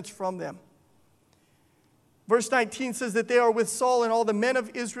assurance from them. Verse 19 says that they are with Saul and all the men of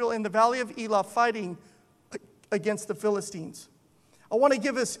Israel in the valley of Elah fighting against the Philistines. I want to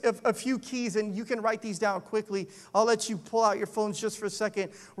give us a few keys, and you can write these down quickly. I'll let you pull out your phones just for a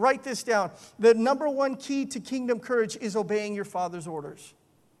second. Write this down. The number one key to kingdom courage is obeying your father's orders.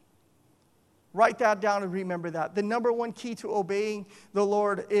 Write that down and remember that. The number one key to obeying the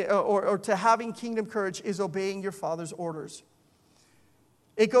Lord or to having kingdom courage is obeying your father's orders.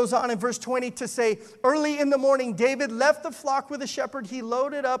 It goes on in verse 20 to say, early in the morning, David left the flock with a shepherd. He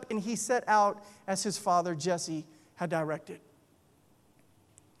loaded up and he set out as his father Jesse had directed.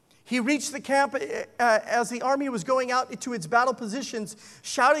 He reached the camp as the army was going out into its battle positions,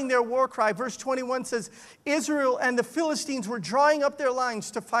 shouting their war cry. Verse 21 says, Israel and the Philistines were drawing up their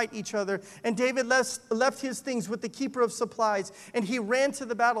lines to fight each other. And David left his things with the keeper of supplies, and he ran to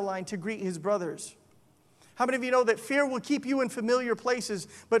the battle line to greet his brothers. How many of you know that fear will keep you in familiar places,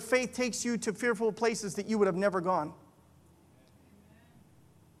 but faith takes you to fearful places that you would have never gone?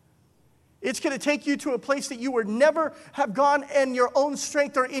 It's going to take you to a place that you would never have gone in your own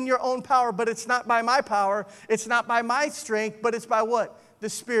strength or in your own power, but it's not by my power, it's not by my strength, but it's by what? The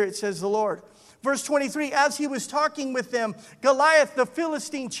Spirit, says the Lord. Verse 23, as he was talking with them, Goliath, the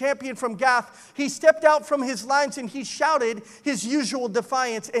Philistine champion from Gath, he stepped out from his lines and he shouted his usual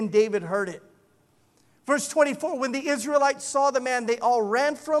defiance, and David heard it. Verse 24, when the Israelites saw the man, they all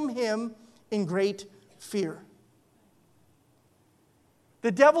ran from him in great fear.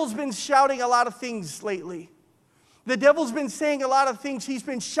 The devil's been shouting a lot of things lately. The devil's been saying a lot of things. He's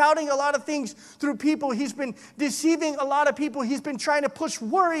been shouting a lot of things through people. He's been deceiving a lot of people. He's been trying to push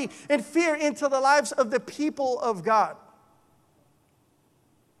worry and fear into the lives of the people of God.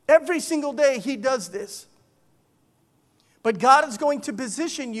 Every single day he does this. But God is going to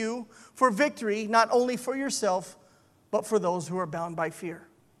position you for victory, not only for yourself, but for those who are bound by fear.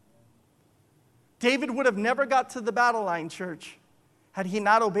 David would have never got to the battle line, church, had he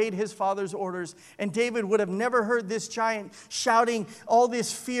not obeyed his father's orders. And David would have never heard this giant shouting all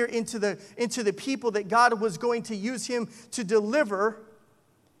this fear into the people that God was going to use him to deliver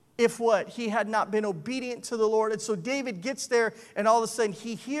if what? He had not been obedient to the Lord. And so David gets there, and all of a sudden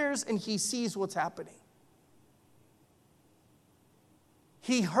he hears and he sees what's happening.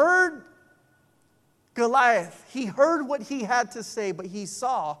 He heard Goliath. He heard what he had to say, but he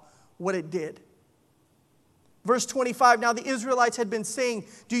saw what it did. Verse 25, now the Israelites had been saying,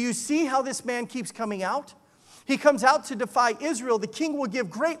 do you see how this man keeps coming out? He comes out to defy Israel. The king will give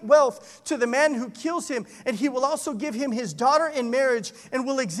great wealth to the man who kills him, and he will also give him his daughter in marriage and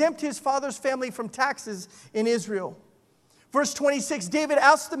will exempt his father's family from taxes in Israel. Verse 26, David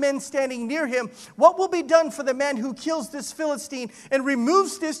asked the men standing near him, what will be done for the man who kills this Philistine and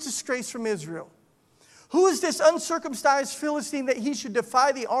removes this disgrace from Israel? Who is this uncircumcised Philistine that he should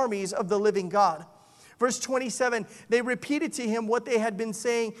defy the armies of the living God? Verse 27, they repeated to him what they had been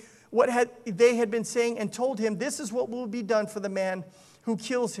saying, and told him, this is what will be done for the man who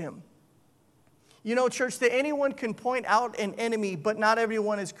kills him. You know, church, that anyone can point out an enemy, but not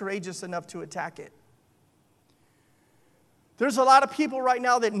everyone is courageous enough to attack it. There's a lot of people right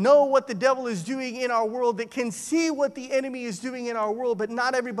now that know what the devil is doing in our world, that can see what the enemy is doing in our world, but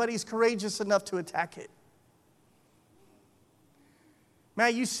not everybody's courageous enough to attack it.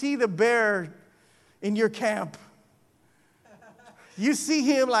 Man, you see the bear in your camp. You see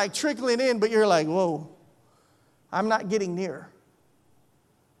him like trickling in, but you're like, whoa, I'm not getting near.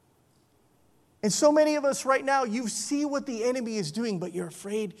 And so many of us right now, you see what the enemy is doing, but you're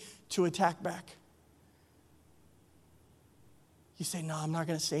afraid to attack back. You say, no, I'm not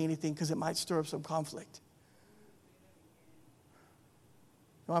going to say anything because it might stir up some conflict.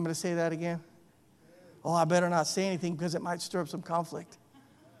 You want me to say that again? Oh, I better not say anything because it might stir up some conflict.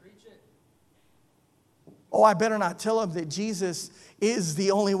 Oh, I better not tell them that Jesus is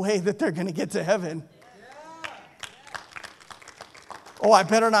the only way that they're going to get to heaven. Oh, I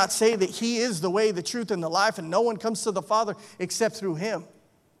better not say that he is the way, the truth, and the life, and no one comes to the Father except through him.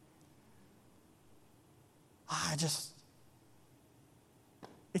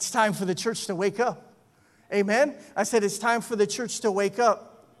 It's time for the church to wake up. Amen? I said it's time for the church to wake up.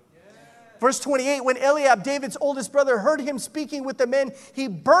 Verse 28, when Eliab, David's oldest brother, heard him speaking with the men, he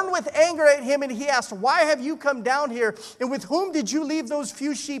burned with anger at him, and he asked, why have you come down here? And with whom did you leave those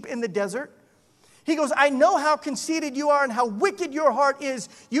few sheep in the desert? He goes, I know how conceited you are and how wicked your heart is.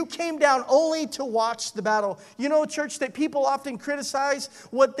 You came down only to watch the battle. You know, church, that people often criticize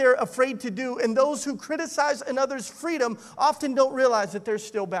what they're afraid to do, and those who criticize another's freedom often don't realize that they're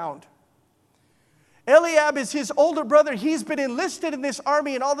still bound. Eliab is his older brother. He's been enlisted in this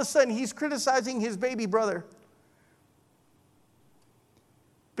army, and all of a sudden he's criticizing his baby brother.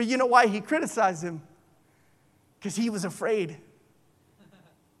 But you know why he criticized him? Because he was afraid.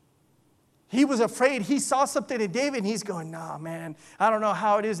 He was afraid. He saw something in David, and he's going, nah, man, I don't know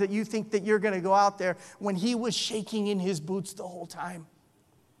how it is that you think that you're going to go out there, when he was shaking in his boots the whole time.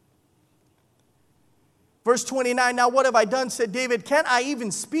 Verse 29, now what have I done, said David, can't I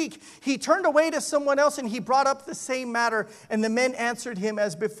even speak? He turned away to someone else, and he brought up the same matter, and the men answered him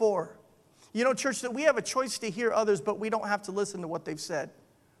as before. You know, church, that we have a choice to hear others, but we don't have to listen to what they've said.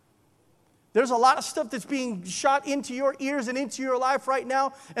 There's a lot of stuff that's being shot into your ears and into your life right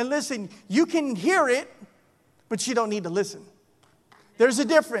now, and listen, you can hear it, but you don't need to listen. There's a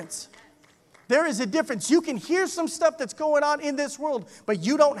difference. There is a difference. You can hear some stuff that's going on in this world, but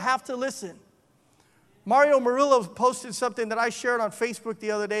you don't have to listen. Mario Murillo posted something that I shared on Facebook the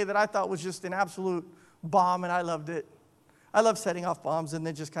other day that I thought was just an absolute bomb, and I loved it. I love setting off bombs and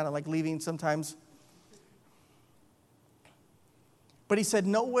then just kind of like leaving sometimes. But he said,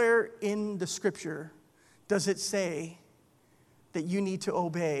 nowhere in the scripture does it say that you need to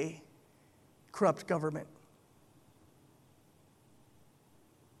obey corrupt government.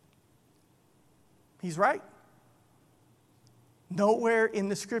 He's right. Nowhere in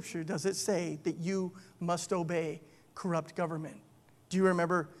the scripture does it say that you must obey corrupt government. Do you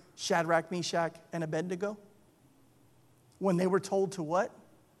remember Shadrach, Meshach, and Abednego? When they were told to what?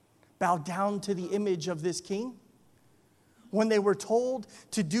 Bow down to the image of this king? When they were told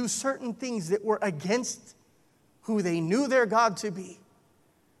to do certain things that were against who they knew their God to be,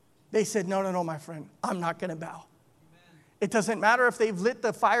 they said, no, my friend, I'm not going to bow. It doesn't matter if they've lit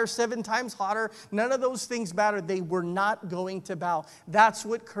the fire 7 times hotter. None of those things matter. They were not going to bow. That's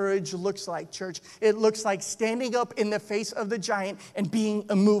what courage looks like, church. It looks like standing up in the face of the giant and being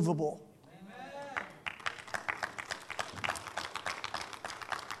immovable. Amen.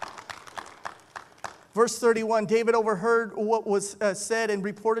 Verse 31, David overheard what was said and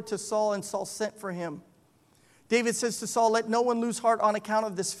reported to Saul, and Saul sent for him. David says to Saul, let no one lose heart on account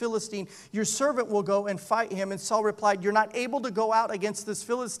of this Philistine. Your servant will go and fight him. And Saul replied, you're not able to go out against this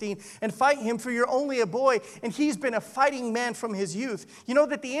Philistine and fight him, for you're only a boy, and he's been a fighting man from his youth. You know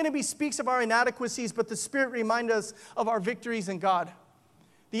that the enemy speaks of our inadequacies, but the Spirit reminds us of our victories in God.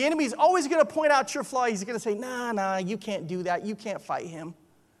 The enemy's always going to point out your flaw. He's going to say, nah, you can't do that. You can't fight him.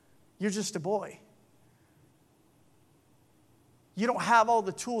 You're just a boy. You don't have all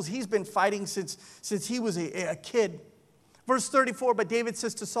the tools. He's been fighting since he was a kid. Verse 34, but David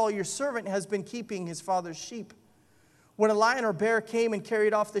says to Saul, your servant has been keeping his father's sheep. When a lion or bear came and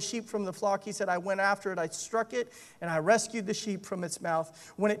carried off the sheep from the flock, he said, I went after it, I struck it, and I rescued the sheep from its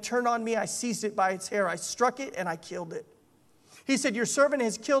mouth. When it turned on me, I seized it by its hair. I struck it, and I killed it. He said, your servant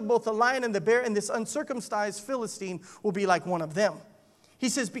has killed both the lion and the bear, and this uncircumcised Philistine will be like one of them. He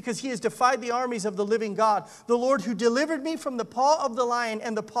says, because he has defied the armies of the living God. The Lord who delivered me from the paw of the lion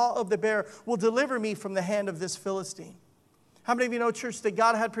and the paw of the bear will deliver me from the hand of this Philistine. How many of you know, church, that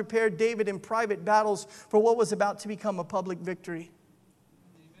God had prepared David in private battles for what was about to become a public victory?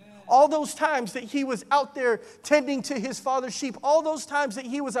 Amen. All those times that he was out there tending to his father's sheep, all those times that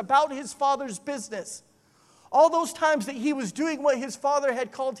he was about his father's business, all those times that he was doing what his father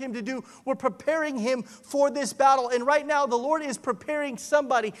had called him to do were preparing him for this battle. And right now, the Lord is preparing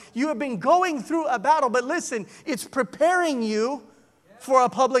somebody. You have been going through a battle, but listen, it's preparing you for a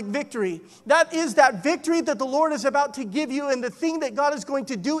public victory. That is that victory that the Lord is about to give you, and the thing that God is going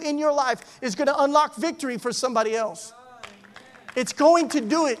to do in your life is going to unlock victory for somebody else. It's going to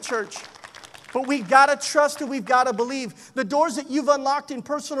do it, church. But we've got to trust and we've got to believe. The doors that you've unlocked in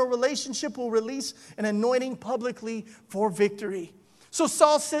personal relationship will release an anointing publicly for victory. So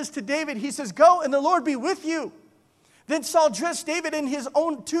Saul says to David, he says, go and the Lord be with you. Then Saul dressed David in his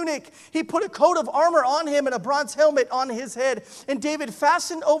own tunic. He put a coat of armor on him and a bronze helmet on his head. And David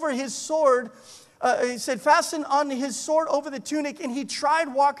fastened over his sword. Fasten on his sword over the tunic. And he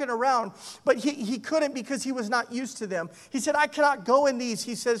tried walking around, but he couldn't because he was not used to them. He said, I cannot go in these,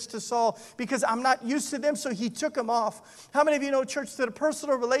 he says to Saul, because I'm not used to them. So he took them off. How many of you know, church, that a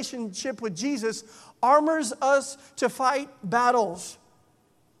personal relationship with Jesus armors us to fight battles?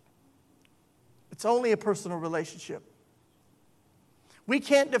 It's only a personal relationship. We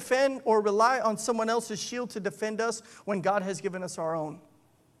can't defend or rely on someone else's shield to defend us when God has given us our own.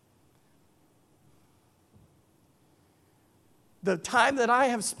 The time that I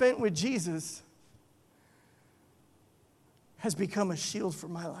have spent with Jesus has become a shield for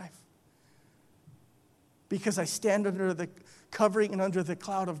my life. Because I stand under the covering and under the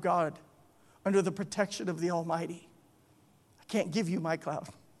cloud of God, under the protection of the Almighty. I can't give you my cloud.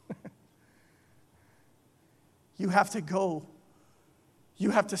 You have to go. You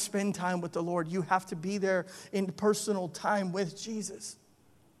have to spend time with the Lord. You have to be there in personal time with Jesus.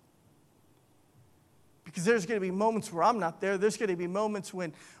 Because there's going to be moments where I'm not there. There's going to be moments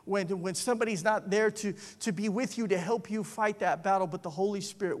when somebody's not there to be with you to help you fight that battle, but the Holy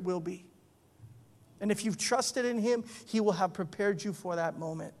Spirit will be. And if you've trusted in Him, He will have prepared you for that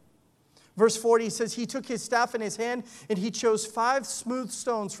moment. Verse 40 says, he took his staff in his hand and he chose 5 smooth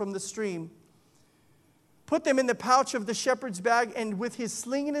stones from the stream, put them in the pouch of the shepherd's bag, and with his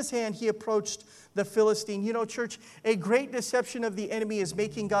sling in his hand, he approached the Philistine. You know, church, a great deception of the enemy is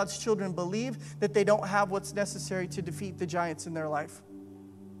making God's children believe that they don't have what's necessary to defeat the giants in their life.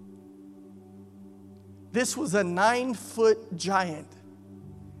 This was a 9-foot giant,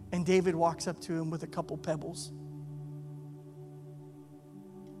 and David walks up to him with a couple pebbles.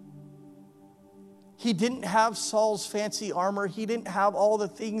 He didn't have Saul's fancy armor. He didn't have all the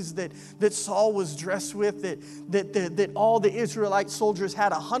things that Saul was dressed with, that all the Israelite soldiers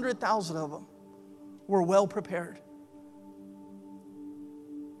had. 100,000 of them were well prepared.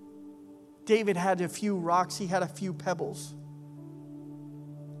 David had a few rocks. He had a few pebbles.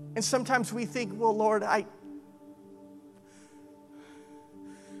 And sometimes we think, well, Lord, I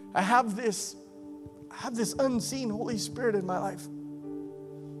have this unseen Holy Spirit in my life.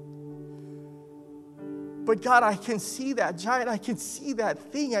 But God, I can see that giant. I can see that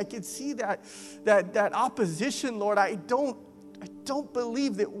thing. I can see that opposition, Lord. I don't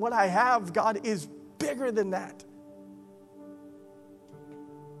believe that what I have, God, is bigger than that.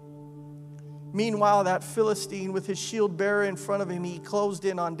 Meanwhile, that Philistine with his shield bearer in front of him, he closed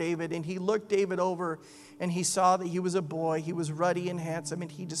in on David, and he looked David over, and he saw that he was a boy. He was ruddy and handsome,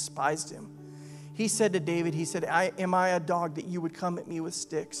 and he despised him. He said to David, he said, am I a dog that you would come at me with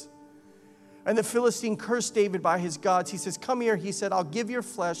sticks? And the Philistine cursed David by his gods. He says, come here. He said, I'll give your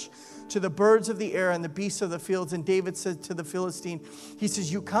flesh to the birds of the air and the beasts of the fields. And David said to the Philistine, he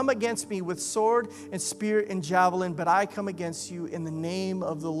says, you come against me with sword and spear and javelin, but I come against you in the name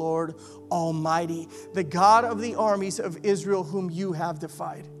of the Lord Almighty, the God of the armies of Israel, whom you have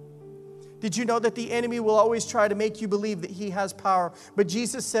defied. Did you know that the enemy will always try to make you believe that he has power? But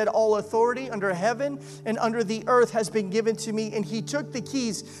Jesus said, all authority under heaven and under the earth has been given to me. And he took the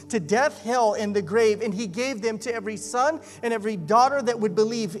keys to death, hell, and the grave, and he gave them to every son and every daughter that would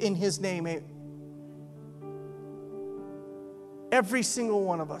believe in his name. Every single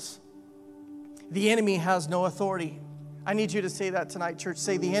one of us. The enemy has no authority. I need you to say that tonight, church.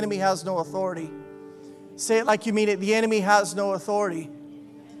 Say, the enemy has no authority. Say it like you mean it. The enemy has no authority.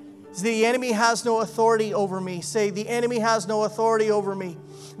 The enemy has no authority over me. Say, the enemy has no authority over me.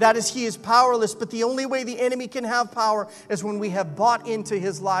 That is, he is powerless. But the only way the enemy can have power is when we have bought into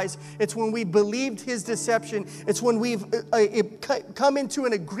his lies. It's when we believed his deception. It's when we've come into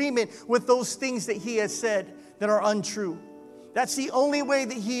an agreement with those things that he has said that are untrue. That's the only way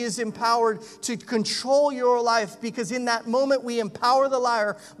that he is empowered to control your life, because in that moment we empower the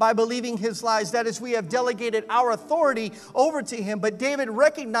liar by believing his lies. That is, we have delegated our authority over to him. But David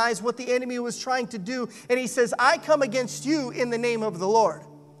recognized what the enemy was trying to do, and he says, I come against you in the name of the Lord.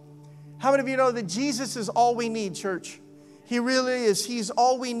 How many of you know that Jesus is all we need, church? He really is. He's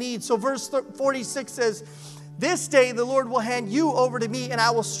all we need. So verse 46 says, this day the Lord will hand you over to me, and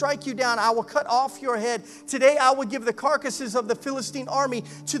I will strike you down. I will cut off your head. Today I will give the carcasses of the Philistine army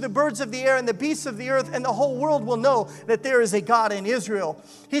to the birds of the air and the beasts of the earth, and the whole world will know that there is a God in Israel.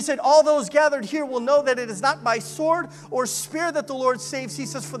 He said, all those gathered here will know that it is not by sword or spear that the Lord saves. He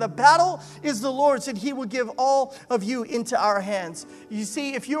says, for the battle is the Lord's, and he will give all of you into our hands. You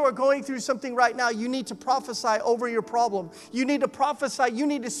see, if you are going through something right now, you need to prophesy over your problem. You need to prophesy. You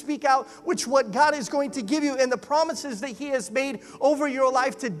need to speak out what God is going to give you and the promises that he has made over your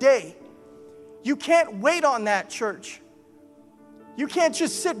life today. You can't wait on that, church. You can't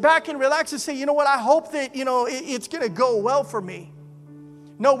just sit back and relax and say, you know what, I hope that, it's going to go well for me.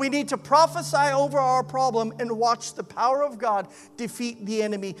 No, we need to prophesy over our problem and watch the power of God defeat the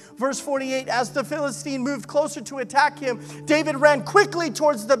enemy. Verse 48, as the Philistine moved closer to attack him, David ran quickly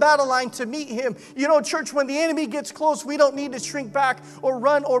towards the battle line to meet him. You know, church, when the enemy gets close, we don't need to shrink back or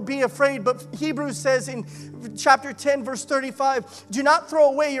run or be afraid. But Hebrews says in chapter 10, verse 35, do not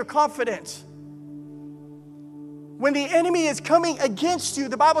throw away your confidence. When the enemy is coming against you,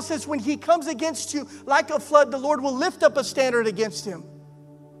 the Bible says when he comes against you like a flood, the Lord will lift up a standard against him.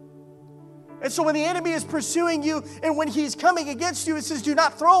 And so when the enemy is pursuing you and when he's coming against you, it says, do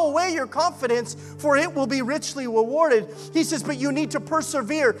not throw away your confidence, for it will be richly rewarded. He says, but you need to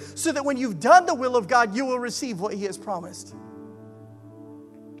persevere so that when you've done the will of God, you will receive what he has promised.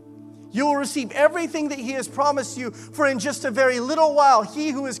 You will receive everything that he has promised you, for in just a very little while,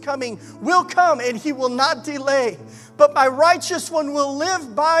 he who is coming will come and he will not delay. But my righteous one will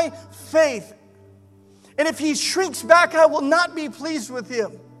live by faith. And if he shrinks back, I will not be pleased with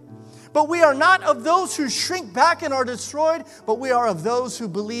him. But we are not of those who shrink back and are destroyed, but we are of those who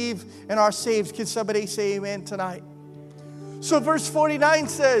believe and are saved. Can somebody say amen tonight? So verse 49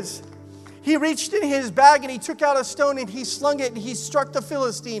 says, he reached in his bag and he took out a stone and he slung it and he struck the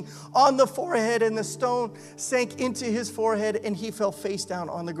Philistine on the forehead, and the stone sank into his forehead and he fell face down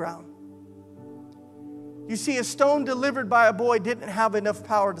on the ground. You see, a stone delivered by a boy didn't have enough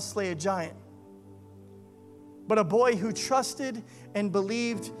power to slay a giant. But a boy who trusted and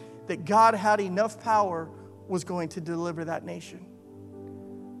believed that God had enough power was going to deliver that nation.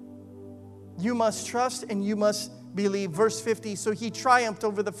 You must trust and you must believe. Verse 50, so he triumphed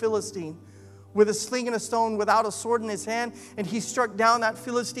over the Philistine with a sling and a stone, without a sword in his hand, and he struck down that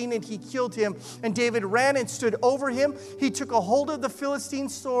Philistine and he killed him. And David ran and stood over him. He took a hold of the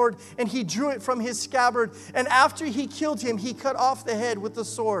Philistine's sword and he drew it from his scabbard. And after he killed him, he cut off the head with the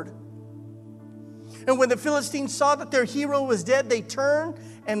sword. And when the Philistines saw that their hero was dead, they turned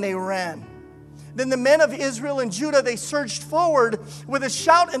and they ran. Then the men of Israel and Judah, they surged forward with a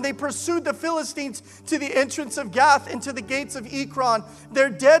shout, and they pursued the Philistines to the entrance of Gath and to the gates of Ekron.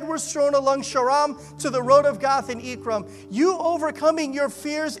 Their dead were strewn along Sharam to the road of Gath and Ekron. You overcoming your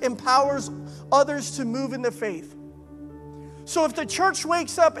fears empowers others to move in the faith. So if the church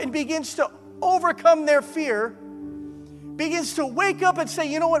wakes up and begins to overcome their fear, begins to wake up and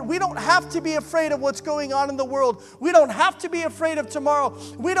say, you know what, we don't have to be afraid of what's going on in the world. We don't have to be afraid of tomorrow.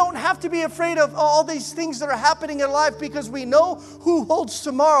 We don't have to be afraid of all these things that are happening in life, because we know who holds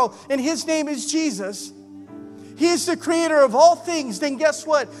tomorrow, and his name is Jesus. He is the creator of all things. Then guess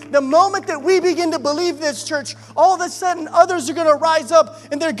what? The moment that we begin to believe this, church, all of a sudden others are going to rise up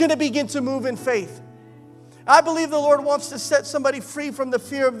and they're going to begin to move in faith. I believe the Lord wants to set somebody free from the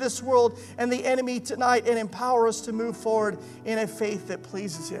fear of this world and the enemy tonight and empower us to move forward in a faith that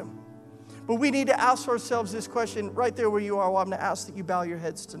pleases him. But we need to ask ourselves this question right there where you are. Well, I'm going to ask that you bow your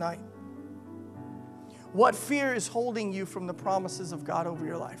heads tonight. What fear is holding you from the promises of God over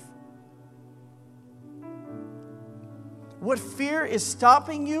your life? What fear is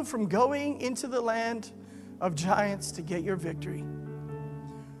stopping you from going into the land of giants to get your victory?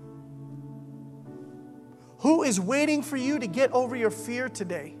 Who is waiting for you to get over your fear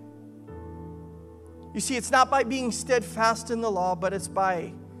today? You see, it's not by being steadfast in the law, but it's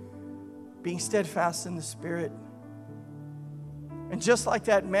by being steadfast in the Spirit. And just like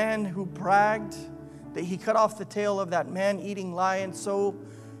that man who bragged that he cut off the tail of that man-eating lion, so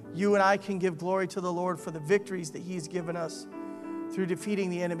you and I can give glory to the Lord for the victories that he's given us through defeating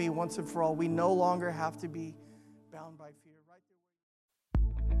the enemy once and for all. We no longer have to be bound by fear.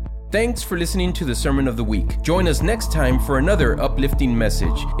 Thanks for listening to the Sermon of the Week. Join us next time for another uplifting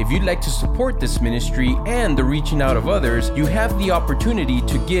message. If you'd like to support this ministry and the reaching out of others, you have the opportunity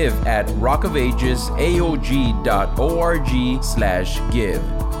to give at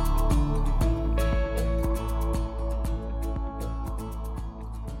rockofagesaog.org/give.